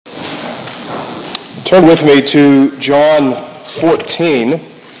Turn with me to John 14.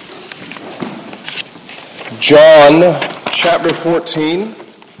 John chapter 14.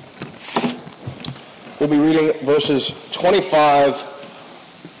 We'll be reading verses 25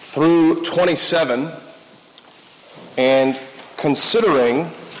 through 27 and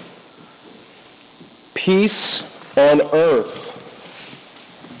considering peace on earth.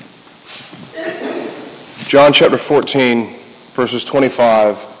 John chapter 14, verses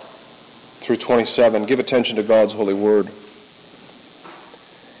 25 through 27. Give attention to God's holy word.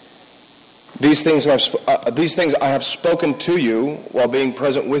 These things I have spoken to you while being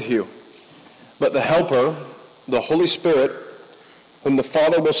present with you. But the Helper, the Holy Spirit, whom the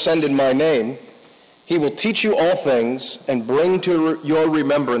Father will send in my name, he will teach you all things and bring to your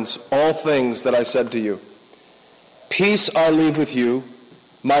remembrance all things that I said to you. Peace I leave with you,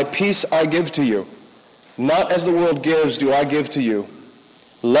 my peace I give to you. Not as the world gives do I give to you.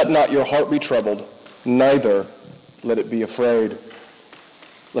 Let not your heart be troubled, neither let it be afraid.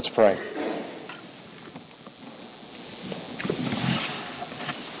 Let's pray.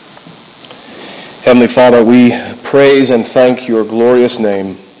 Heavenly Father, we praise and thank your glorious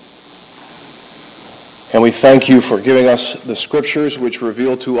name. And we thank you for giving us the scriptures which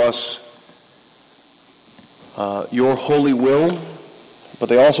reveal to us your holy will, but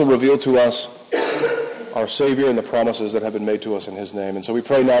they also reveal to us our Savior and the promises that have been made to us in his name. And so we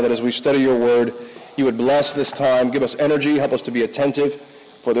pray now that as we study your word, you would bless this time, give us energy, help us to be attentive,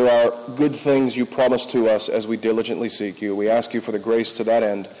 for there are good things you promise to us as we diligently seek you. We ask you for the grace to that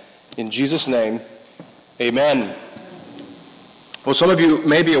end. In Jesus' name, amen. Well, some of you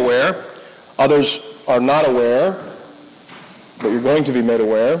may be aware, others are not aware, but you're going to be made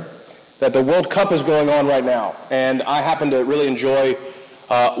aware, that the World Cup is going on right now. And I happen to really enjoy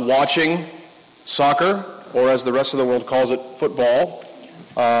watching soccer, or as the rest of the world calls it, football.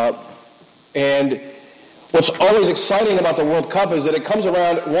 And what's always exciting about the World Cup is that it comes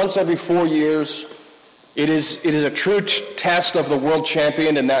around once every 4 years. It is a true test of the world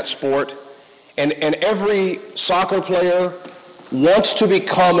champion in that sport. And every soccer player wants to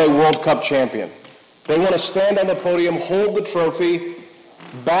become a World Cup champion. They want to stand on the podium, hold the trophy,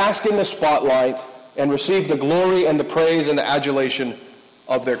 bask in the spotlight, and receive the glory and the praise and the adulation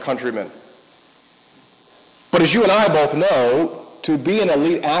of their countrymen. But as you and I both know, to be an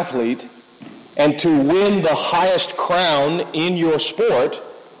elite athlete and to win the highest crown in your sport,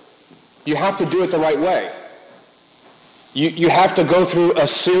 you have to do it the right way. You have to go through a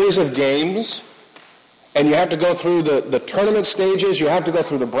series of games, and you have to go through the tournament stages, you have to go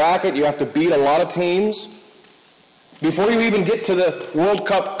through the bracket, you have to beat a lot of teams. Before you even get to the World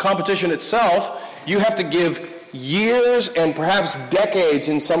Cup competition itself, you have to give years and perhaps decades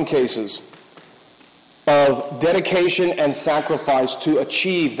in some cases of dedication and sacrifice to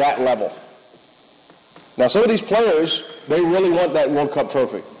achieve that level. Now, some of these players, they really want that World Cup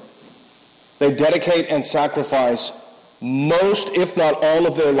trophy. They dedicate and sacrifice most, if not all,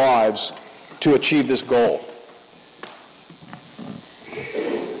 of their lives to achieve this goal.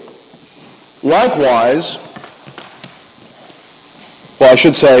 Likewise, well, I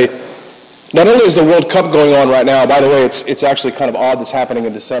should say, not only is the World Cup going on right now, by the way, it's actually kind of odd that's happening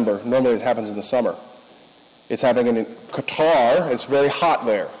in December. Normally it happens in the summer. It's happening in Qatar. It's very hot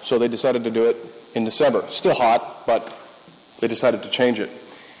there, so they decided to do it in December. Still hot, but they decided to change it.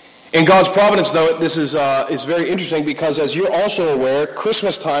 In God's providence, though, this is very interesting because, as you're also aware,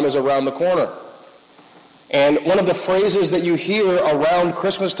 Christmas time is around the corner. And one of the phrases that you hear around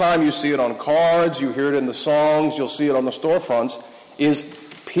Christmas time, you see it on cards, you hear it in the songs, you'll see it on the storefronts, is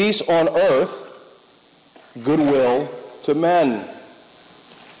peace on earth, goodwill to men.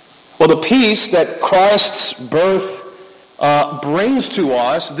 Well, the peace that Christ's birth brings to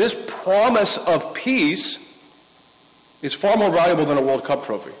us, this promise of peace, is far more valuable than a World Cup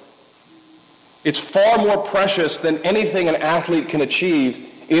trophy. It's far more precious than anything an athlete can achieve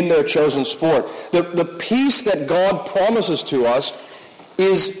in their chosen sport. The peace that God promises to us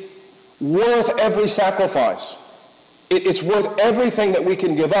is worth every sacrifice. It's worth everything that we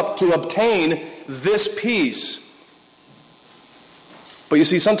can give up to obtain this peace. But you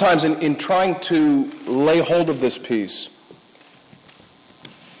see, sometimes in trying to lay hold of this peace,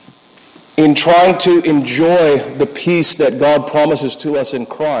 in trying to enjoy the peace that God promises to us in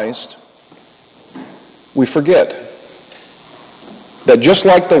Christ, we forget that just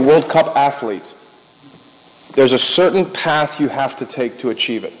like the World Cup athlete, there's a certain path you have to take to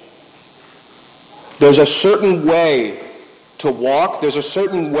achieve it. There's a certain way to walk. There's a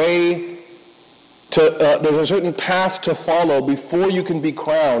certain way there's a certain path to follow before you can be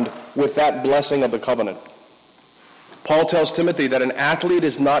crowned with that blessing of the covenant. Paul tells Timothy that an athlete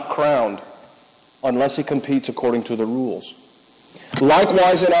is not crowned unless he competes according to the rules.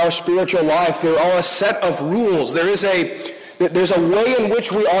 Likewise, in our spiritual life, there are a set of rules. There's a way in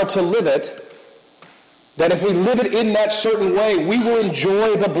which we are to live it, that if we live it in that certain way, we will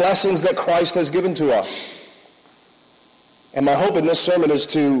enjoy the blessings that Christ has given to us. And my hope in this sermon is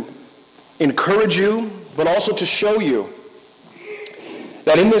to encourage you, but also to show you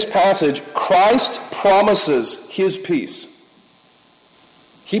that in this passage, Christ promises his peace.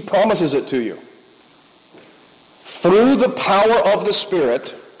 He promises it to you. Through the power of the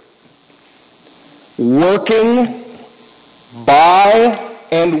Spirit, working by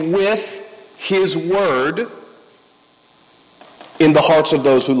and with his word in the hearts of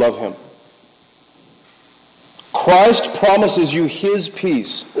those who love him. Christ promises you his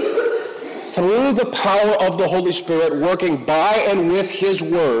peace through the power of the Holy Spirit, working by and with his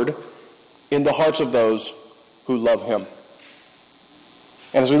word in the hearts of those who love him.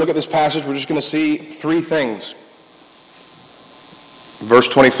 And as we look at this passage, we're just going to see three things. Verse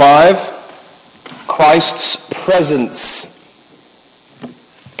 25, Christ's presence.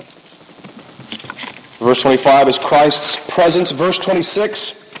 Verse 25 is Christ's presence. Verse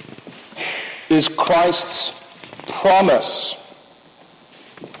 26 is Christ's promise.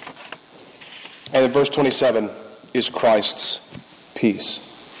 And in verse 27 is Christ's peace.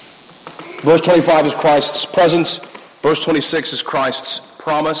 Verse 25 is Christ's presence. Verse 26 is Christ's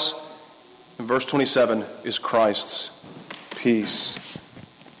promise. And verse 27 is Christ's peace.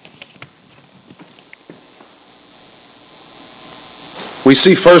 We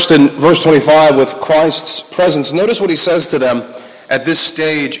see first in verse 25 with Christ's presence. Notice what he says to them at this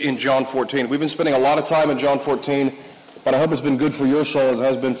stage in John 14. We've been spending a lot of time in John 14, but I hope it's been good for your soul as it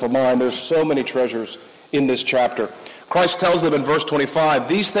has been for mine. There's so many treasures in this chapter. Christ tells them in verse 25,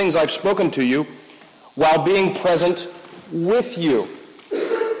 "These things I've spoken to you while being present with you."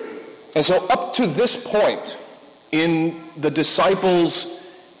 And so up to this point in the disciples'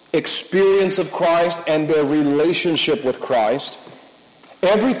 experience of Christ and their relationship with Christ,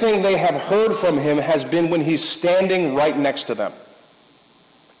 everything they have heard from him has been when he's standing right next to them.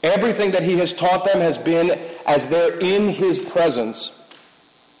 Everything that he has taught them has been as they're in his presence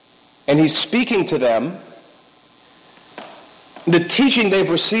and he's speaking to them. The teaching they've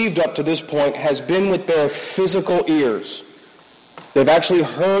received up to this point has been with their physical ears. They've actually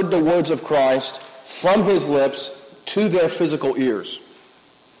heard the words of Christ from his lips to their physical ears.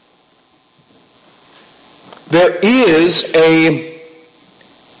 There is a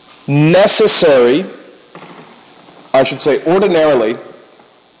necessary, I should say ordinarily,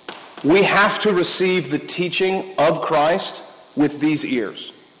 we have to receive the teaching of Christ with these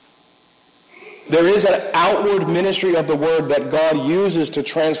ears. There is an outward ministry of the word that God uses to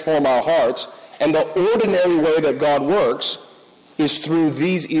transform our hearts, and the ordinary way that God works is through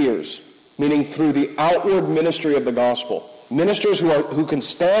these ears, meaning through the outward ministry of the gospel. Ministers who can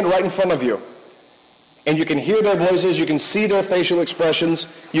stand right in front of you, and you can hear their voices, you can see their facial expressions,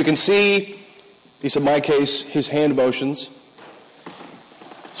 you can see, at least in my case, his hand motions.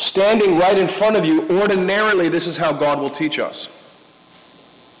 Standing right in front of you, ordinarily, this is how God will teach us.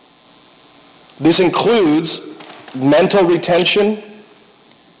 This includes mental retention.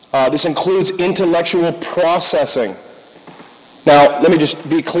 This includes intellectual processing. Now, let me just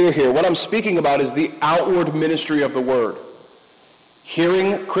be clear here. What I'm speaking about is the outward ministry of the word.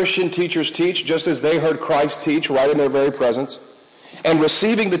 Hearing Christian teachers teach just as they heard Christ teach right in their very presence, and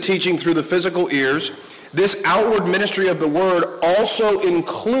receiving the teaching through the physical ears. This outward ministry of the word also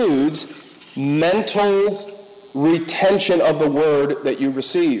includes mental retention of the word that you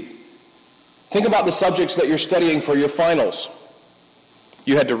receive. Think about the subjects that you're studying for your finals.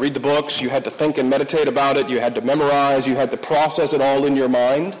 You had to read the books, you had to think and meditate about it, you had to memorize, you had to process it all in your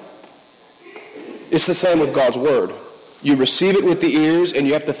mind. It's the same with God's word. You receive it with the ears, and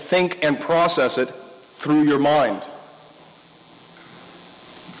you have to think and process it through your mind.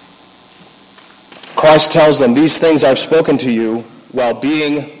 Christ tells them, "These things I've spoken to you while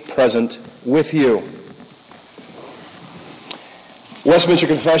being present with you." Westminster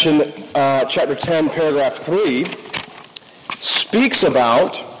Confession, chapter 10, paragraph 3, speaks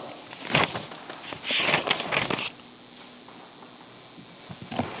about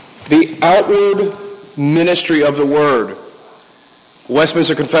the outward ministry of the word.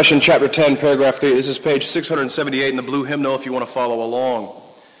 Westminster Confession, chapter 10, paragraph 3. This is page 678 in the blue hymnal if you want to follow along.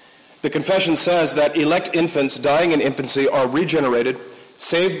 The confession says that elect infants dying in infancy are regenerated,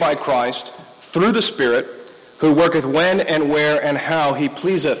 saved by Christ, through the Spirit, who worketh when and where and how he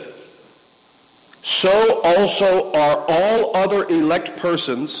pleaseth. So also are all other elect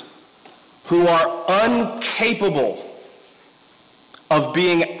persons who are of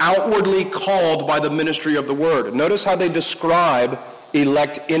being outwardly called by the ministry of the word. Notice how they describe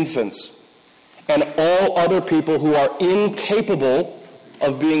elect infants and all other people who are incapable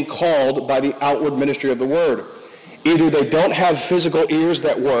of being called by the outward ministry of the word. Either they don't have physical ears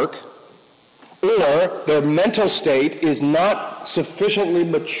that work, or their mental state is not sufficiently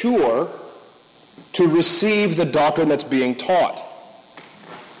mature to receive the doctrine that's being taught.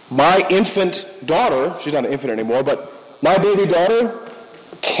 My infant daughter, she's not an infant anymore, but my baby daughter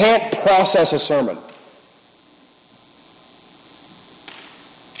can't process a sermon.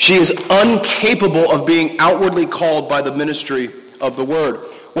 She is incapable of being outwardly called by the ministry of the word.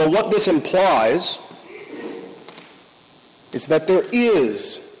 Well, what this implies is that there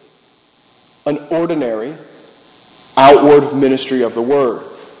is an ordinary outward ministry of the word.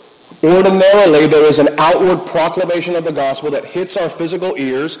 Ordinarily, there is an outward proclamation of the gospel that hits our physical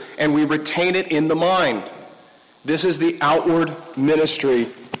ears and we retain it in the mind. This is the outward ministry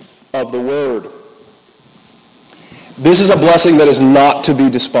of the word. This is a blessing that is not to be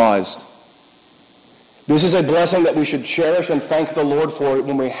despised. This is a blessing that we should cherish and thank the Lord for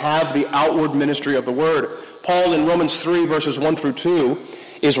when we have the outward ministry of the word. Paul in Romans 3 verses 1 through 2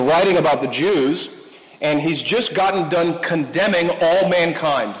 is writing about the Jews, and he's just gotten done condemning all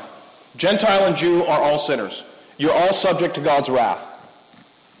mankind. Gentile and Jew are all sinners. You're all subject to God's wrath.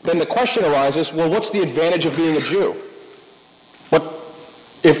 Then the question arises, well, what's the advantage of being a Jew? What,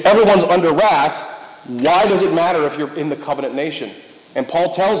 if everyone's under wrath, why does it matter if you're in the covenant nation? And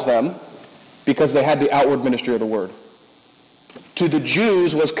Paul tells them, because they had the outward ministry of the word. To the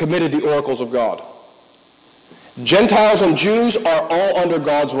Jews was committed the oracles of God. Gentiles and Jews are all under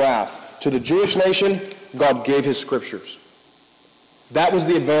God's wrath. To the Jewish nation, God gave his scriptures. That was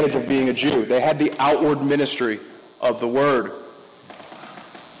the advantage of being a Jew. They had the outward ministry of the word.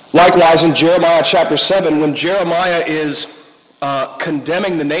 Likewise, in Jeremiah chapter 7, when Jeremiah is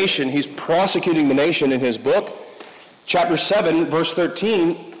condemning the nation, he's prosecuting the nation in his book. Chapter 7, verse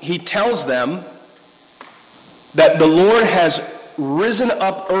 13, he tells them that the Lord has risen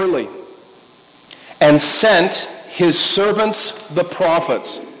up early and sent his servants, the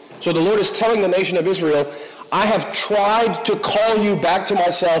prophets. So the Lord is telling the nation of Israel, I have tried to call you back to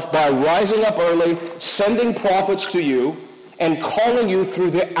myself by rising up early, sending prophets to you, and calling you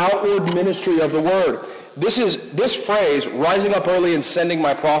through the outward ministry of the word. This phrase, rising up early and sending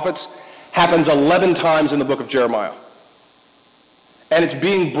my prophets, happens 11 times in the book of Jeremiah. And it's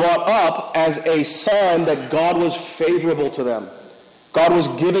being brought up as a sign that God was favorable to them. God was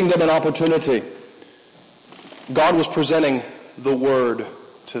giving them an opportunity. God was presenting the word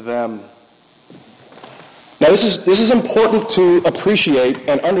to them. Now this is important to appreciate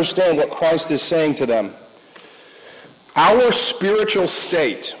and understand what Christ is saying to them. Our spiritual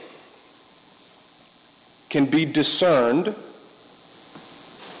state can be discerned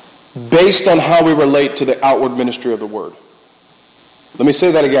based on how we relate to the outward ministry of the word. Let me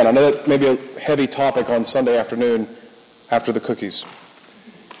say that again. I know that may be a heavy topic on Sunday afternoon after the cookies.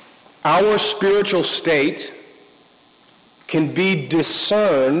 Our spiritual state can be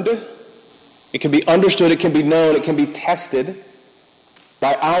discerned, it can be understood, it can be known, it can be tested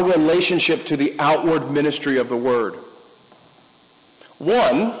by our relationship to the outward ministry of the word.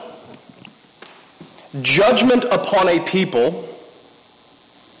 One, judgment upon a people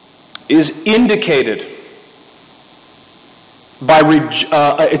is indicated by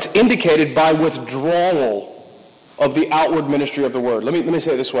withdrawal of the outward ministry of the word. Let me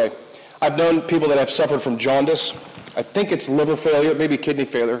say it this way. I've known people that have suffered from jaundice. I think it's liver failure, maybe kidney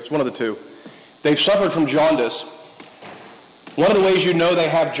failure. It's one of the two. They've suffered from jaundice. One of the ways you know they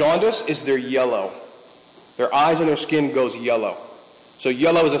have jaundice is they're yellow. Their eyes and their skin goes yellow. So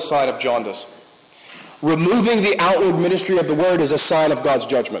yellow is a sign of jaundice. Removing the outward ministry of the word is a sign of God's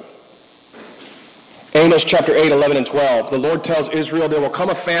judgment. Amos chapter 8, 11 and 12. The Lord tells Israel, there will come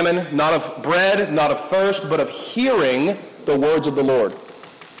a famine, not of bread, not of thirst, but of hearing the words of the Lord.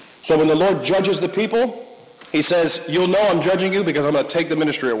 So when the Lord judges the people, he says, you'll know I'm judging you because I'm going to take the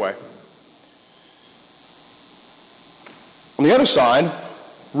ministry away. On the other side,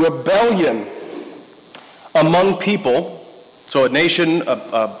 rebellion among people, so a nation,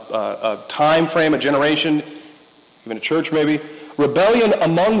 a time frame, a generation, even a church maybe, rebellion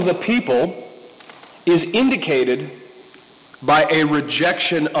among the people is indicated by a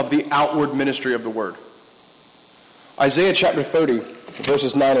rejection of the outward ministry of the word. Isaiah chapter 30,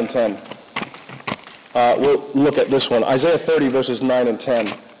 verses 9 and 10. We'll look at this one. Isaiah 30, verses 9 and 10.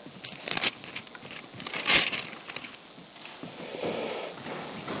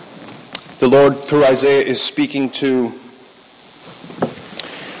 The Lord, through Isaiah, is speaking to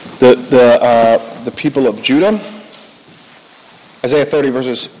the people of Judah. Isaiah 30,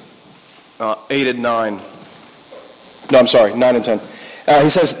 verses 8 and 9. No, I'm sorry, 9 and 10. He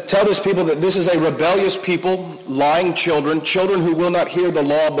says, tell this people that this is a rebellious people, lying children, children who will not hear the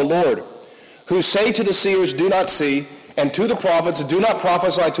law of the Lord, who say to the seers, do not see, and to the prophets, do not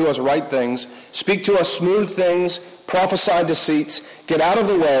prophesy to us right things, speak to us smooth things, prophesy deceits, get out of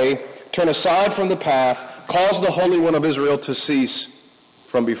the way, turn aside from the path, cause the Holy One of Israel to cease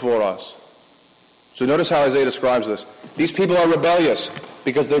from before us. So notice how Isaiah describes this. These people are rebellious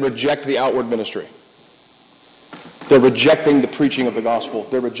because they reject the outward ministry. They're rejecting the preaching of the gospel.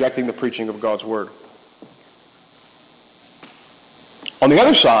 They're rejecting the preaching of God's word. On the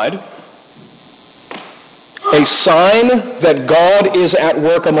other side, a sign that God is at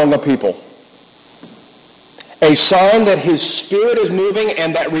work among a people. A sign that his Spirit is moving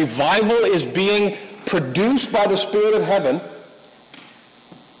and that revival is being produced by the Spirit of heaven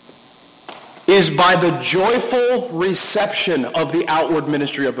is by the joyful reception of the outward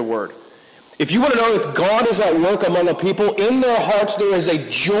ministry of the word. If you want to know if God is at work among a people, in their hearts there is a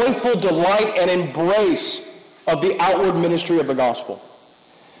joyful delight and embrace of the outward ministry of the gospel.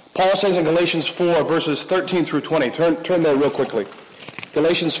 Paul says in Galatians 4, verses 13 through 20. Turn there real quickly.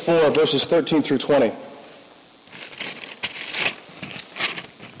 Galatians 4, verses 13 through 20.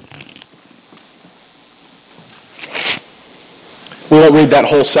 We won't read that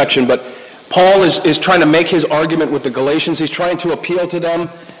whole section, but Paul is trying to make his argument with the Galatians. He's trying to appeal to them.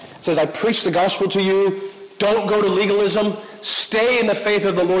 He says, I preach the gospel to you. Don't go to legalism. Stay in the faith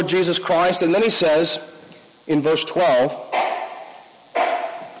of the Lord Jesus Christ. And then he says, in verse 12,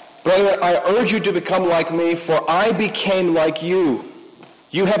 brethren, I urge you to become like me, for I became like you.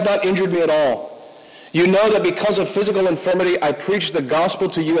 You have not injured me at all. You know that because of physical infirmity, I preached the gospel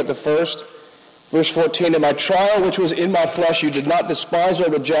to you at the first. Verse 14, in my trial, which was in my flesh, you did not despise or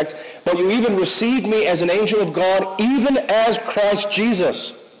reject, but you even received me as an angel of God, even as Christ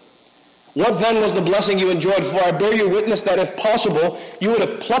Jesus. What then was the blessing you enjoyed? For I bear you witness that if possible, you would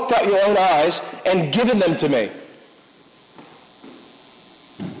have plucked out your own eyes and given them to me.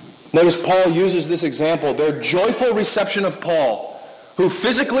 Notice Paul uses this example. Their joyful reception of Paul, who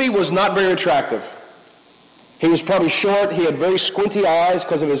physically was not very attractive. He was probably short. He had very squinty eyes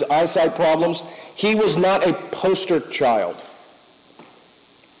because of his eyesight problems. He was not a poster child.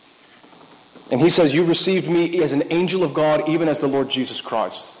 And he says, you received me as an angel of God, even as the Lord Jesus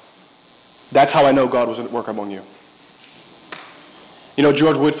Christ. That's how I know God was at work among you. You know,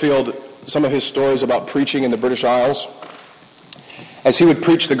 George Whitefield, some of his stories about preaching in the British Isles, as he would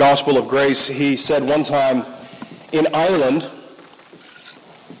preach the gospel of grace, he said one time in Ireland,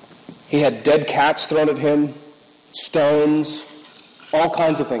 he had dead cats thrown at him, stones, all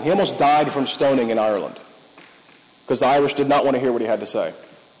kinds of things. He almost died from stoning in Ireland because the Irish did not want to hear what he had to say.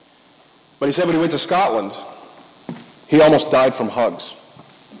 But he said when he went to Scotland, he almost died from hugs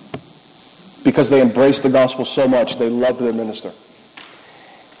because they embraced the gospel so much, they loved their minister.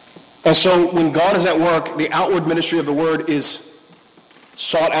 And so when God is at work, the outward ministry of the word is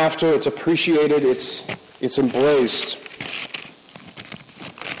sought after, it's appreciated, it's embraced.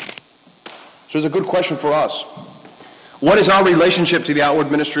 So there's a good question for us. What is our relationship to the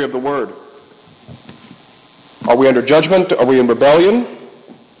outward ministry of the word? Are we under judgment? Are we in rebellion?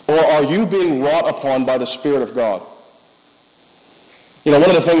 Or are you being wrought upon by the Spirit of God? You know, one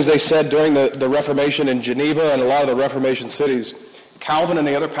of the things they said during the Reformation in Geneva and a lot of the Reformation cities, Calvin and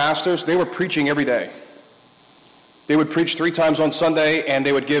the other pastors, they were preaching every day. They would preach 3 times on Sunday, and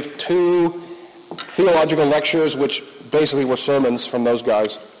they would give 2 theological lectures, which basically were sermons from those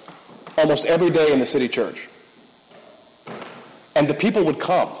guys, almost every day in the city church. And the people would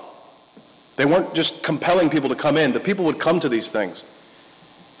come. They weren't just compelling people to come in. The people would come to these things.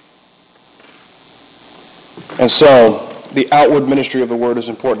 And so, the outward ministry of the word is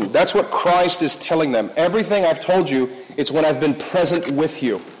important. That's what Christ is telling them. Everything I've told you, it's when I've been present with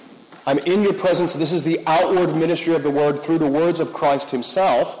you. I'm in your presence. This is the outward ministry of the word through the words of Christ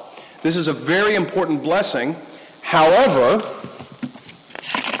himself. This is a very important blessing. However,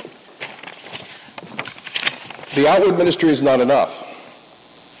 the outward ministry is not enough.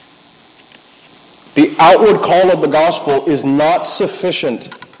 The outward call of the gospel is not sufficient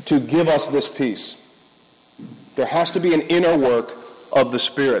to give us this peace. There has to be an inner work of the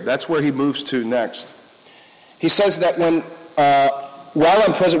Spirit. That's where he moves to next. He says that while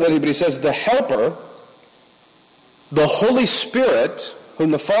I'm present with you, but he says, the Helper, the Holy Spirit,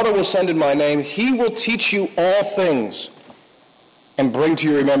 whom the Father will send in my name, he will teach you all things and bring to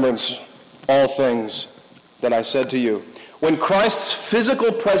your remembrance all things that I said to you. When Christ's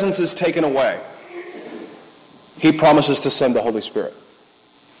physical presence is taken away, he promises to send the Holy Spirit.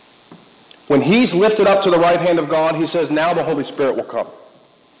 When he's lifted up to the right hand of God, he says, now the Holy Spirit will come.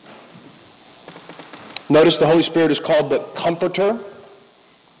 Notice the Holy Spirit is called the Comforter.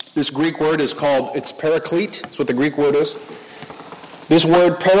 This Greek word is called, it's paraclete. That's what the Greek word is. This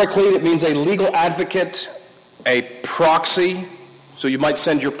word paraclete, it means a legal advocate, a proxy. So you might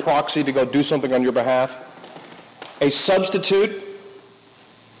send your proxy to go do something on your behalf. A substitute,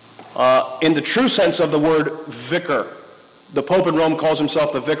 in the true sense of the word vicar. The Pope in Rome calls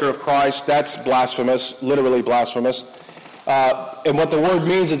himself the Vicar of Christ. That's blasphemous, literally blasphemous. And what the word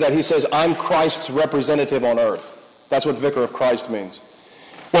means is that he says, I'm Christ's representative on earth. That's what Vicar of Christ means.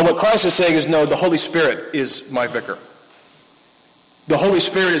 Well, what Christ is saying is, no, the Holy Spirit is my vicar. The Holy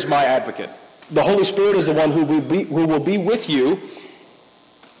Spirit is my advocate. The Holy Spirit is the one who will be with you.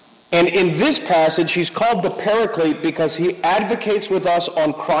 And in this passage, he's called the Paraclete because he advocates with us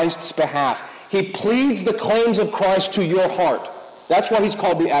on Christ's behalf. He pleads the claims of Christ to your heart. That's why he's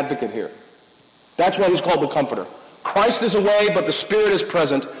called the advocate here. That's why he's called the Comforter. Christ is away, but the Spirit is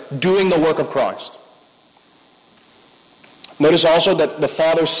present, doing the work of Christ. Notice also that the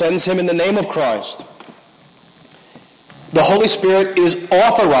Father sends him in the name of Christ. The Holy Spirit is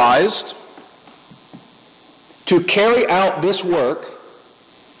authorized to carry out this work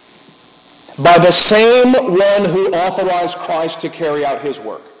by the same one who authorized Christ to carry out his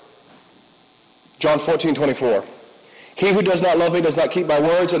work. John 14:24. He who does not love me does not keep my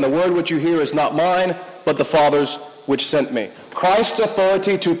words, and the word which you hear is not mine, but the Father's which sent me. Christ's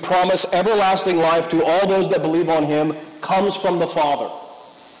authority to promise everlasting life to all those that believe on him comes from the Father.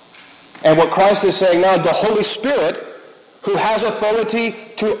 And what Christ is saying now, the Holy Spirit, who has authority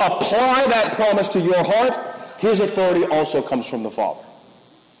to apply that promise to your heart, his authority also comes from the Father.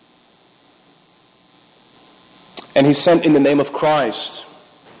 And he's sent in the name of Christ.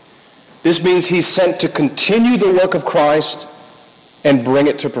 This means he's sent to continue the work of Christ and bring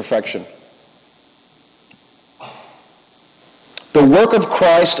it to perfection. The work of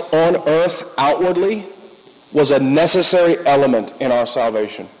Christ on earth outwardly was a necessary element in our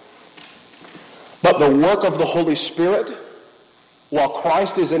salvation. But the work of the Holy Spirit, while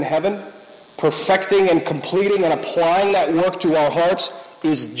Christ is in heaven, perfecting and completing and applying that work to our hearts,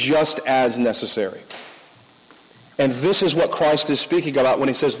 is just as necessary. And this is what Christ is speaking about when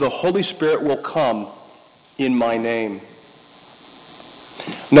he says, the Holy Spirit will come in my name.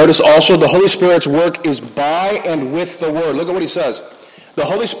 Notice also the Holy Spirit's work is by and with the Word. Look at what he says. The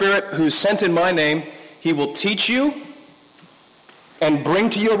Holy Spirit who's sent in my name, he will teach you and bring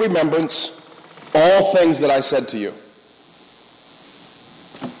to your remembrance all things that I said to you.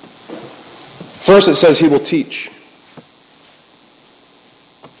 First it says he will teach.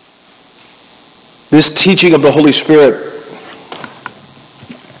 This teaching of the Holy Spirit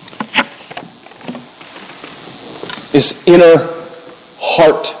is inner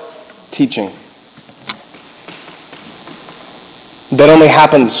heart teaching that only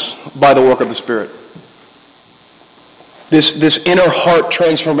happens by the work of the Spirit. This inner heart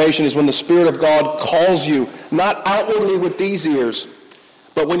transformation is when the Spirit of God calls you, not outwardly with these ears,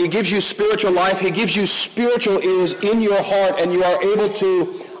 but when he gives you spiritual life, he gives you spiritual ears in your heart, and you are able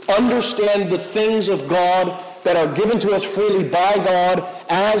to understand the things of God that are given to us freely by God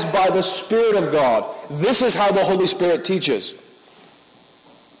as by the Spirit of God. This is how the Holy Spirit teaches.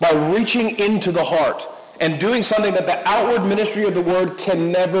 By reaching into the heart and doing something that the outward ministry of the Word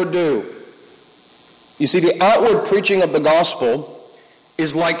can never do. You see, the outward preaching of the gospel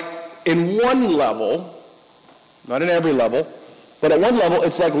is like, in one level, not in every level, but at one level,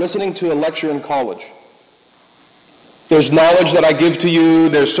 it's like listening to a lecture in college. There's knowledge that I give to you.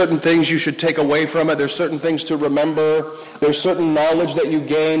 There's certain things you should take away from it. There's certain things to remember. There's certain knowledge that you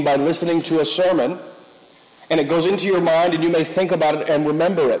gain by listening to a sermon. And it goes into your mind, and you may think about it and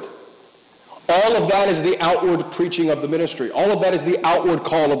remember it. All of that is the outward preaching of the ministry. All of that is the outward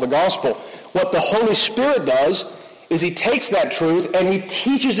call of the gospel. What the Holy Spirit does is he takes that truth and he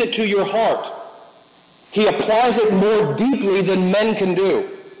teaches it to your heart. He applies it more deeply than men can do.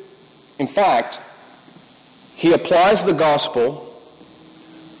 In fact, he applies the gospel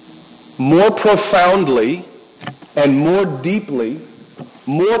more profoundly and more deeply,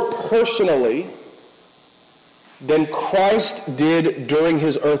 more personally than Christ did during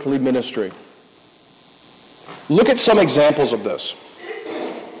his earthly ministry. Look at some examples of this.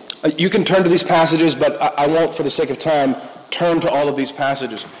 You can turn to these passages, but I won't, for the sake of time, turn to all of these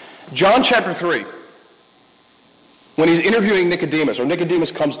passages. John chapter 3, when he's interviewing Nicodemus, or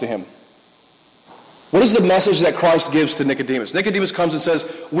Nicodemus comes to him, what is the message that Christ gives to Nicodemus? Nicodemus comes and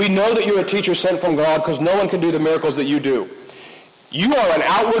says, we know that you're a teacher sent from God because no one can do the miracles that you do. You are an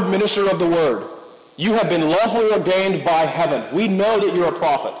outward minister of the word. You have been lawfully ordained by heaven. We know that you're a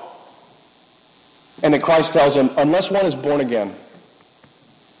prophet. And then Christ tells him, unless one is born again,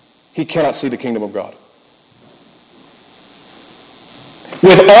 he cannot see the kingdom of God.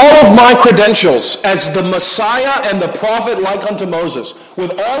 With all of my credentials as the Messiah and the prophet like unto Moses,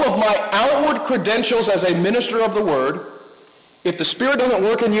 with all of my outward credentials as a minister of the word, if the Spirit doesn't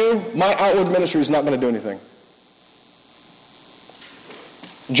work in you, my outward ministry is not going to do anything.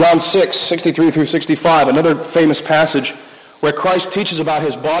 John 6, 63 through 65, another famous passage where Christ teaches about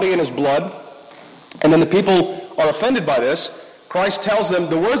his body and his blood, and then the people are offended by this. Christ tells them,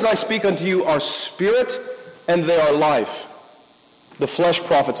 the words I speak unto you are spirit and they are life. The flesh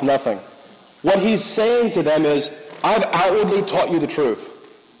profits nothing. What he's saying to them is, I've outwardly taught you the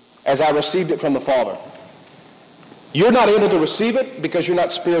truth as I received it from the Father. You're not able to receive it because you're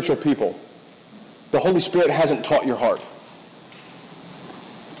not spiritual people. The Holy Spirit hasn't taught your heart.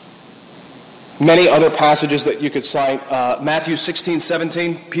 Many other passages that you could cite. Matthew 16,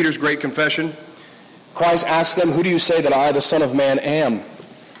 17, Peter's great confession. Christ asked them, who do you say that I, the Son of Man, am?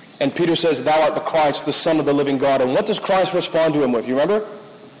 And Peter says, thou art the Christ, the Son of the living God. And what does Christ respond to him with? You remember?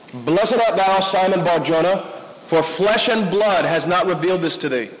 Blessed art thou, Simon Bar-Jonah, for flesh and blood has not revealed this to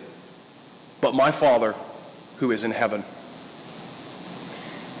thee, but my Father who is in heaven.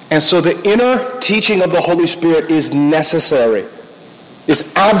 And so the inner teaching of the Holy Spirit is necessary,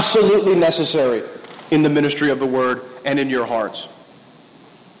 is absolutely necessary in the ministry of the Word and in your hearts.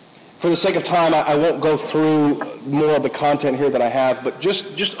 For the sake of time, I won't go through more of the content here that I have, but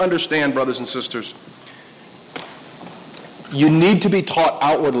just understand, brothers and sisters, you need to be taught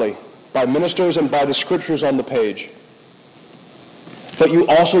outwardly by ministers and by the scriptures on the page. But you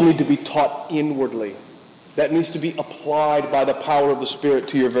also need to be taught inwardly. That needs to be applied by the power of the Spirit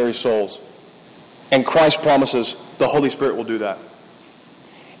to your very souls. And Christ promises the Holy Spirit will do that.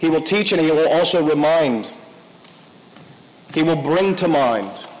 He will teach and he will also remind. He will bring to mind.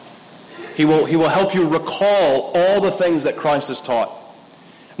 He will help you recall all the things that Christ has taught.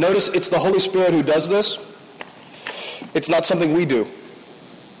 Notice it's the Holy Spirit who does this. It's not something we do.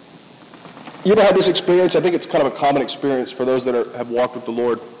 You ever had this experience? I think it's kind of a common experience for those that have walked with the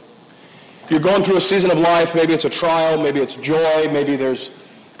Lord. You're going through a season of life. Maybe it's a trial. Maybe it's joy. Maybe there's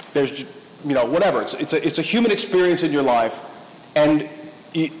whatever. It's a human experience in your life. And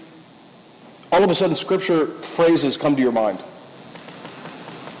all of a sudden, Scripture phrases come to your mind.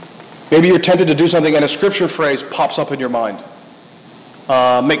 Maybe you're tempted to do something and a Scripture phrase pops up in your mind.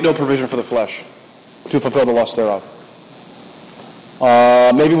 Make no provision for the flesh to fulfill the lust thereof.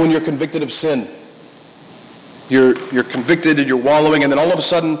 Maybe when you're convicted of sin, you're convicted and you're wallowing, and then all of a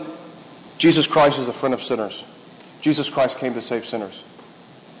sudden, Jesus Christ is the friend of sinners. Jesus Christ came to save sinners.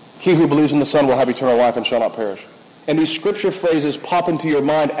 He who believes in the Son will have eternal life and shall not perish. And these Scripture phrases pop into your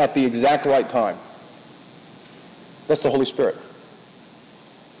mind at the exact right time. That's the Holy Spirit.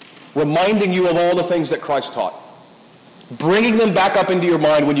 Reminding you of all the things that Christ taught. Bringing them back up into your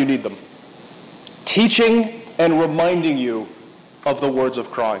mind when you need them. Teaching and reminding you of the words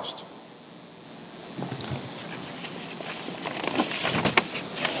of Christ.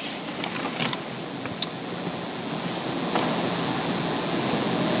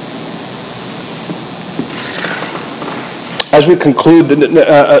 As we conclude,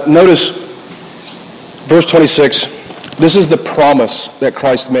 notice verse 26. This is the promise that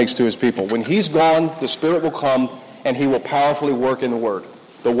Christ makes to his people. When he's gone, the Spirit will come and he will powerfully work in the Word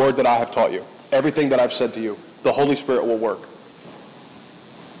that I have taught you. Everything that I've said to you, the Holy Spirit will work.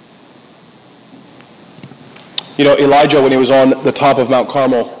 You know, Elijah, when he was on the top of Mount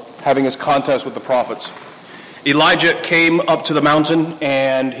Carmel, having his contest with the prophets, Elijah came up to the mountain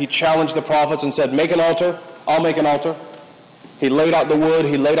and he challenged the prophets and said, make an altar, I'll make an altar. He laid out the wood,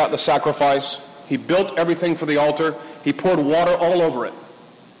 he laid out the sacrifice, he built everything for the altar, he poured water all over it.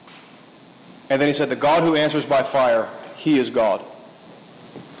 And then he said, the God who answers by fire, he is God.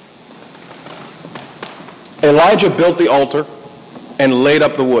 Elijah built the altar and laid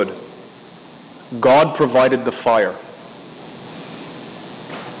up the wood. God provided the fire.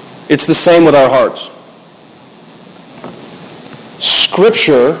 It's the same with our hearts.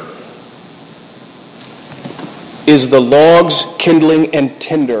 Scripture is the logs, kindling, and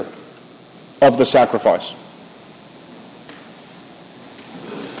tinder of the sacrifice.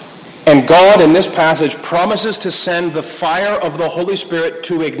 And God, in this passage, promises to send the fire of the Holy Spirit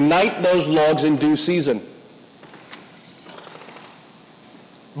to ignite those logs in due season.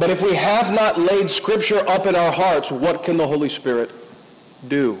 But if we have not laid Scripture up in our hearts, what can the Holy Spirit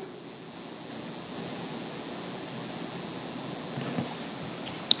do?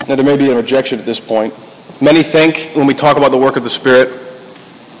 Now, there may be an objection at this point. Many think, when we talk about the work of the Spirit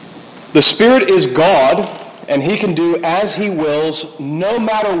is God, and he can do as he wills no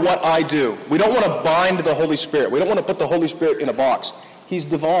matter what I do. We don't want to bind the Holy Spirit. We don't want to put the Holy Spirit in a box. He's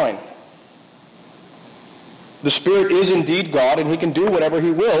divine. The Spirit is indeed God, and he can do whatever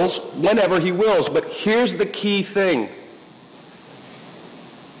he wills, whenever he wills. But here's the key thing.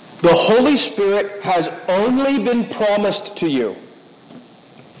 The Holy Spirit has only been promised to you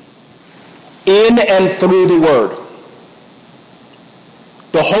in and through the Word.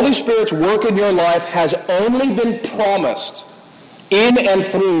 The Holy Spirit's work in your life has only been promised in and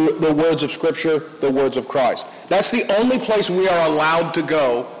through the words of Scripture, the words of Christ. That's the only place we are allowed to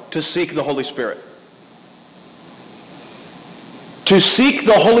go to seek the Holy Spirit. To seek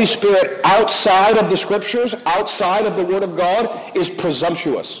the Holy Spirit outside of the Scriptures, outside of the Word of God, is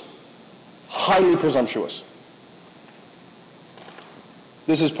presumptuous. Highly presumptuous.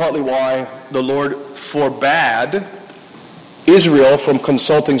 This is partly why the Lord forbade Israel from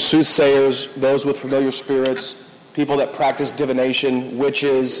consulting soothsayers, those with familiar spirits, people that practice divination,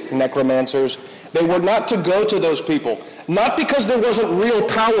 witches, necromancers. They were not to go to those people, not because there wasn't real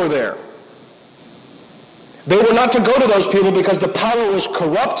power there. They were not to go to those people because the power was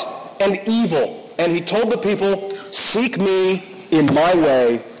corrupt and evil. And he told the people, seek me in my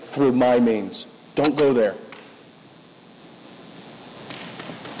way through my means. Don't go there.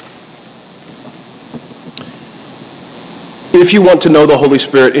 If you want to know the Holy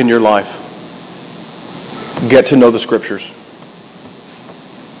Spirit in your life, get to know the Scriptures.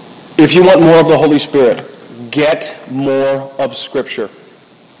 If you want more of the Holy Spirit, get more of Scripture.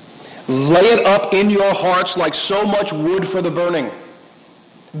 Lay it up in your hearts like so much wood for the burning.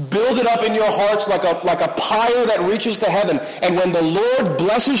 Build it up in your hearts like a pyre that reaches to heaven. And when the Lord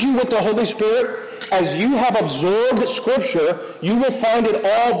blesses you with the Holy Spirit, as you have absorbed Scripture, you will find it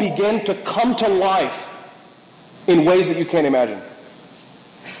all begin to come to life in ways that you can't imagine.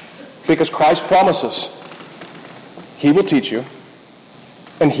 Because Christ promises he will teach you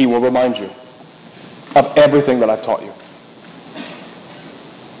and he will remind you of everything that I've taught you.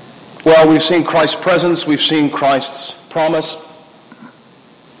 Well, we've seen Christ's presence, we've seen Christ's promise,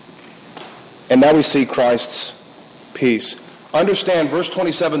 and now we see Christ's peace. Understand, verse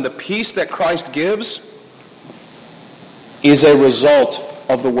 27, the peace that Christ gives is a result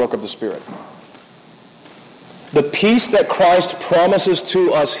of the work of the Spirit. The peace that Christ promises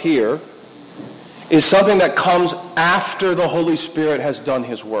to us here is something that comes after the Holy Spirit has done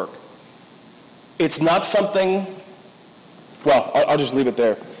his work. It's not something, well, I'll just leave it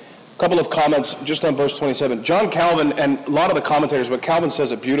there. A couple of comments just on verse 27. John Calvin, and a lot of the commentators, but Calvin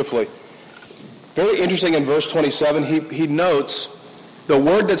says it beautifully. Very interesting in verse 27, he notes the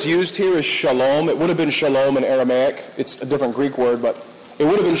word that's used here is shalom. It would have been shalom in Aramaic. It's a different Greek word, but it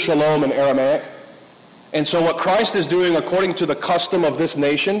would have been shalom in Aramaic. And so what Christ is doing, according to the custom of this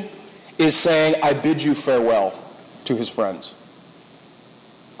nation, is saying, I bid you farewell to his friends.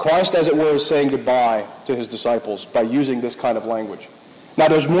 Christ, as it were, is saying goodbye to his disciples by using this kind of language. Now,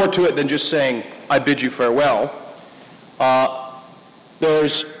 there's more to it than just saying, I bid you farewell.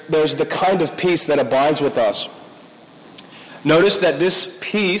 There's the kind of peace that abides with us. Notice that this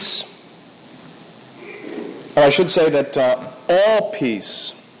peace, or I should say that all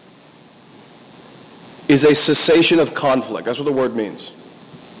peace is a cessation of conflict. That's what the word means.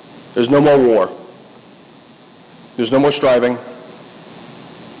 There's no more war. There's no more striving.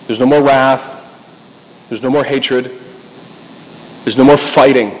 There's no more wrath. There's no more hatred. There's no more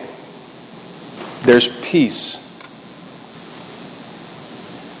fighting. There's peace.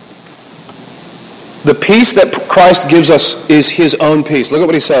 The peace that Christ gives us is his own peace. Look at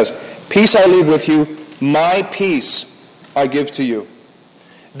what he says. Peace I leave with you, my peace I give to you.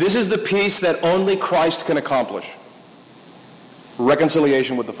 This is the peace that only Christ can accomplish.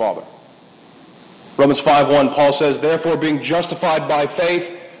 Reconciliation with the Father. Romans 5:1, Paul says, therefore, being justified by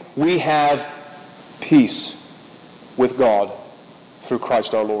faith, we have peace with God through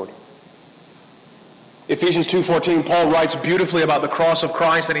Christ our Lord. Ephesians 2:14, Paul writes beautifully about the cross of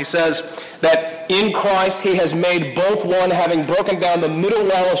Christ, and he says that in Christ he has made both one, having broken down the middle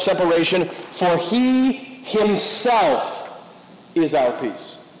wall of separation, for he himself is our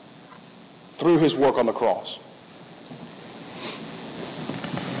peace through his work on the cross.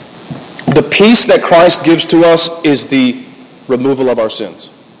 The peace that Christ gives to us is the removal of our sins.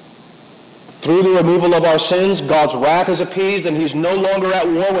 Through the removal of our sins, God's wrath is appeased and he's no longer at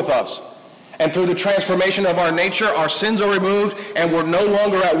war with us. And through the transformation of our nature, our sins are removed and we're no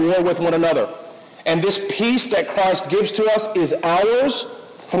longer at war with one another. And this peace that Christ gives to us is ours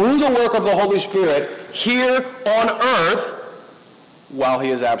through the work of the Holy Spirit here on earth while he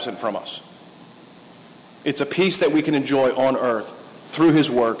is absent from us. It's a peace that we can enjoy on earth through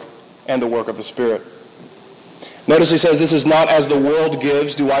his work and the work of the Spirit. Notice he says, this is not as the world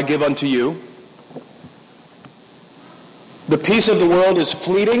gives, do I give unto you. The peace of the world is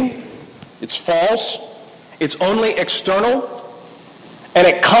fleeting, it's false, it's only external, and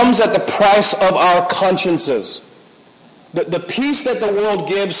it comes at the price of our consciences. The peace that the world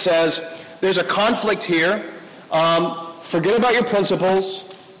gives says, there's a conflict here, forget about your principles,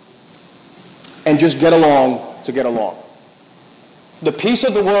 and just get along to get along. The peace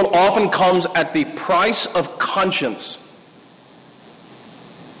of the world often comes at the price of conscience.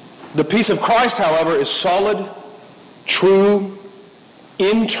 The peace of Christ, however, is solid, true,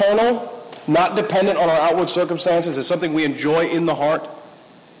 internal, not dependent on our outward circumstances. It's something we enjoy in the heart.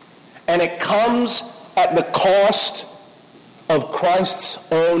 And it comes at the cost of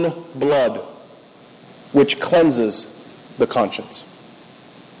Christ's own blood, which cleanses the conscience.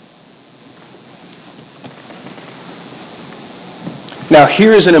 Now,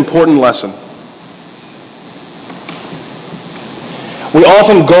 here is an important lesson. We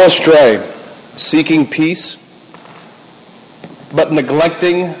often go astray seeking peace, but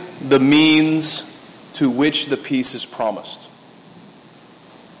neglecting the means to which the peace is promised.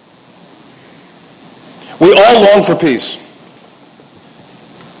 We all long for peace.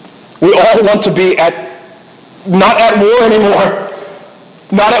 We all want to be not at war anymore.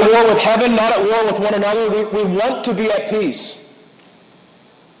 Not at war with heaven, not at war with one another. We want to be at peace.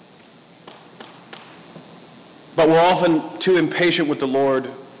 But we're often too impatient with the Lord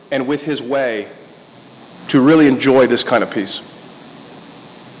and with His way to really enjoy this kind of peace.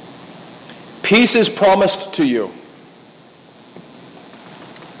 Peace is promised to you,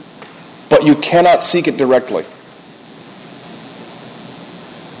 but you cannot seek it directly.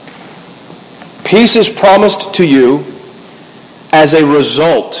 Peace is promised to you as a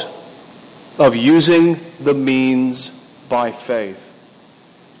result of using the means by faith.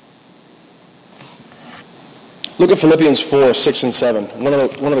 Look at Philippians 4, 6 and 7. One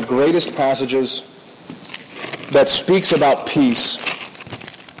of the greatest passages that speaks about peace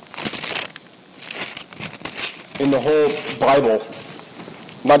in the whole Bible,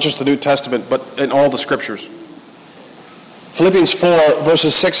 not just the New Testament, but in all the Scriptures. Philippians 4,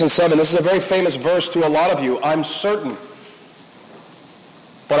 verses 6 and 7. This is a very famous verse to a lot of you, I'm certain.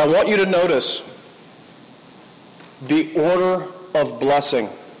 But I want you to notice the order of blessing.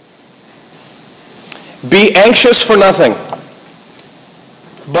 Be anxious for nothing,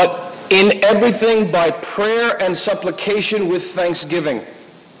 but in everything by prayer and supplication with thanksgiving,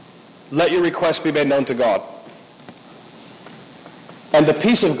 let your requests be made known to God. And the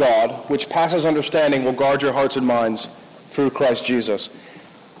peace of God, which passes understanding, will guard your hearts and minds through Christ Jesus.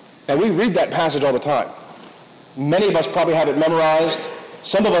 And we read that passage all the time. Many of us probably have it memorized.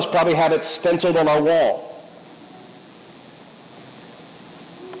 Some of us probably have it stenciled on our wall.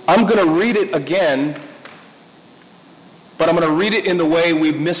 I'm going to read it again, but I'm going to read it in the way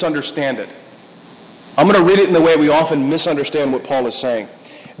we misunderstand it. I'm going to read it in the way we often misunderstand what Paul is saying.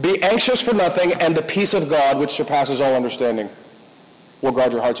 Be anxious for nothing, and the peace of God, which surpasses all understanding, will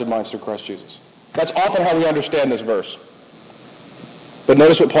guard your hearts and minds through Christ Jesus. That's often how we understand this verse. But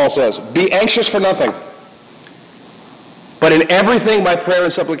notice what Paul says. Be anxious for nothing, but in everything by prayer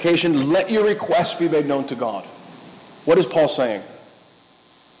and supplication, let your requests be made known to God. What is Paul saying?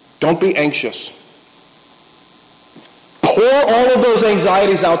 Don't be anxious. Pour all of those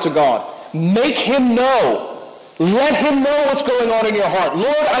anxieties out to God. Make Him know. Let Him know what's going on in your heart.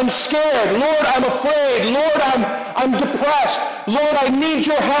 Lord, I'm scared. Lord, I'm afraid. Lord, I'm depressed. Lord, I need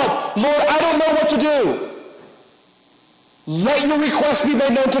your help. Lord, I don't know what to do. Let your request be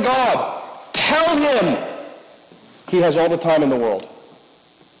made known to God. Tell Him. He has all the time in the world.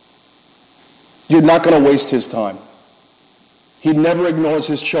 You're not going to waste His time. He never ignores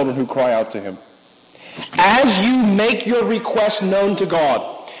His children who cry out to Him. As you make your request known to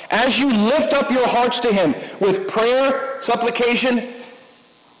God, as you lift up your hearts to Him with prayer, supplication,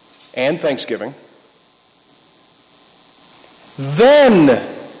 and thanksgiving, then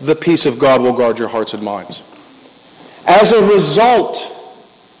the peace of God will guard your hearts and minds. As a result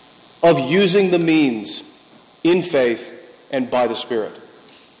of using the means in faith and by the Spirit.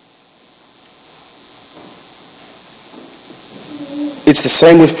 It's the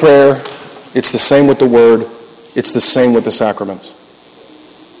same with prayer. It's the same with the Word. It's the same with the sacraments.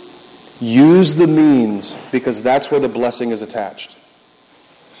 Use the means because that's where the blessing is attached.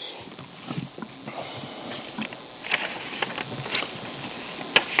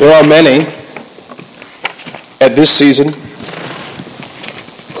 There are many at this season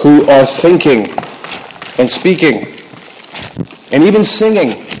who are thinking and speaking and even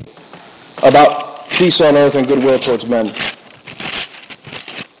singing about peace on earth and goodwill towards men.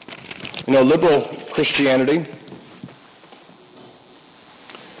 You know, liberal Christianity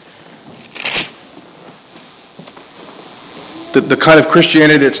the kind of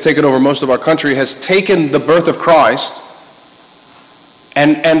Christianity that's taken over most of our country has taken the birth of Christ,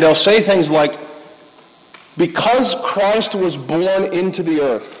 and they'll say things like, because Christ was born into the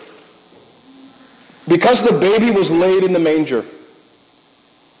earth, because the baby was laid in the manger,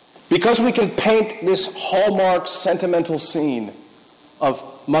 because we can paint this hallmark sentimental scene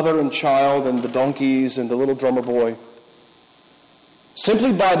of mother and child and the donkeys and the little drummer boy,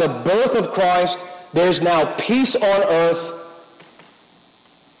 simply by the birth of Christ, there's now peace on earth.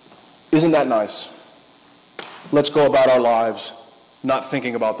 Isn't that nice? Let's go about our lives not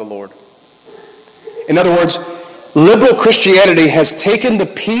thinking about the Lord. In other words, liberal Christianity has taken the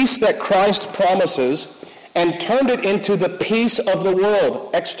peace that Christ promises and turned it into the peace of the world,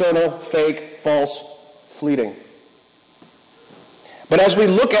 external, fake, false, fleeting. But as we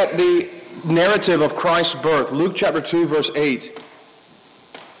look at the narrative of Christ's birth, Luke chapter 2, verse 8,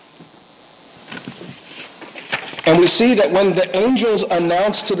 and we see that when the angels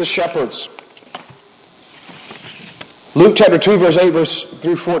announced to the shepherds, Luke chapter 2, verse 8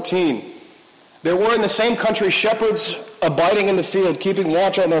 through 14, there were in the same country shepherds abiding in the field, keeping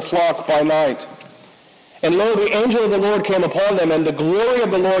watch on their flock by night. And lo, the angel of the Lord came upon them, and the glory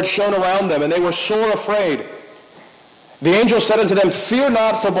of the Lord shone around them, and they were sore afraid. The angel said unto them, Fear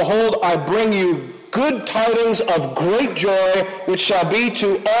not, for behold, I bring you good tidings of great joy, which shall be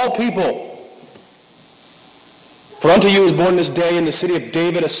to all people. For unto you is born this day in the city of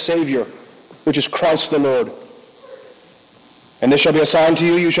David a Savior, which is Christ the Lord. And this shall be a sign to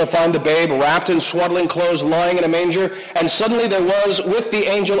you, you shall find the babe wrapped in swaddling clothes, lying in a manger. And suddenly there was with the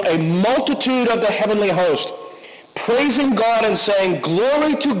angel a multitude of the heavenly host, praising God and saying,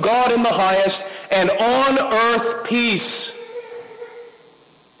 Glory to God in the highest, and on earth peace,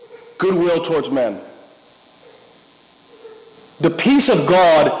 goodwill towards men. The peace of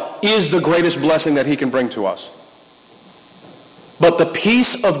God is the greatest blessing that he can bring to us. But the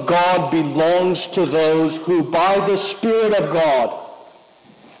peace of God belongs to those who, by the Spirit of God,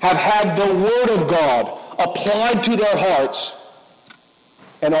 have had the Word of God applied to their hearts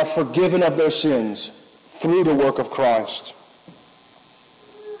and are forgiven of their sins through the work of Christ.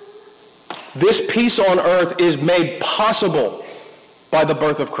 This peace on earth is made possible by the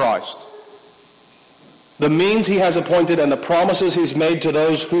birth of Christ. The means he has appointed and the promises he's made to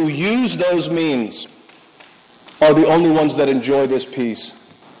those who use those means are the only ones that enjoy this peace,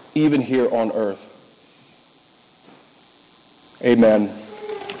 even here on earth. Amen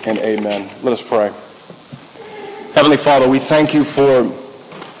and amen. Let us pray. Heavenly Father, we thank you for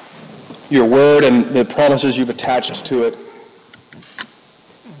your word and the promises you've attached to it.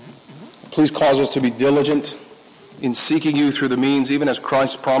 Please cause us to be diligent in seeking you through the means, even as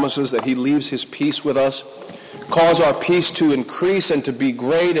Christ promises that he leaves his peace with us. Cause our peace to increase and to be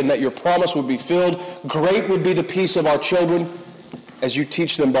great, and that your promise would be filled. Great would be the peace of our children as you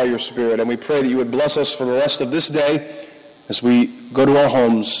teach them by your Spirit. And we pray that you would bless us for the rest of this day as we go to our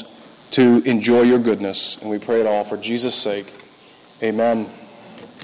homes to enjoy your goodness. And we pray it all for Jesus' sake. Amen.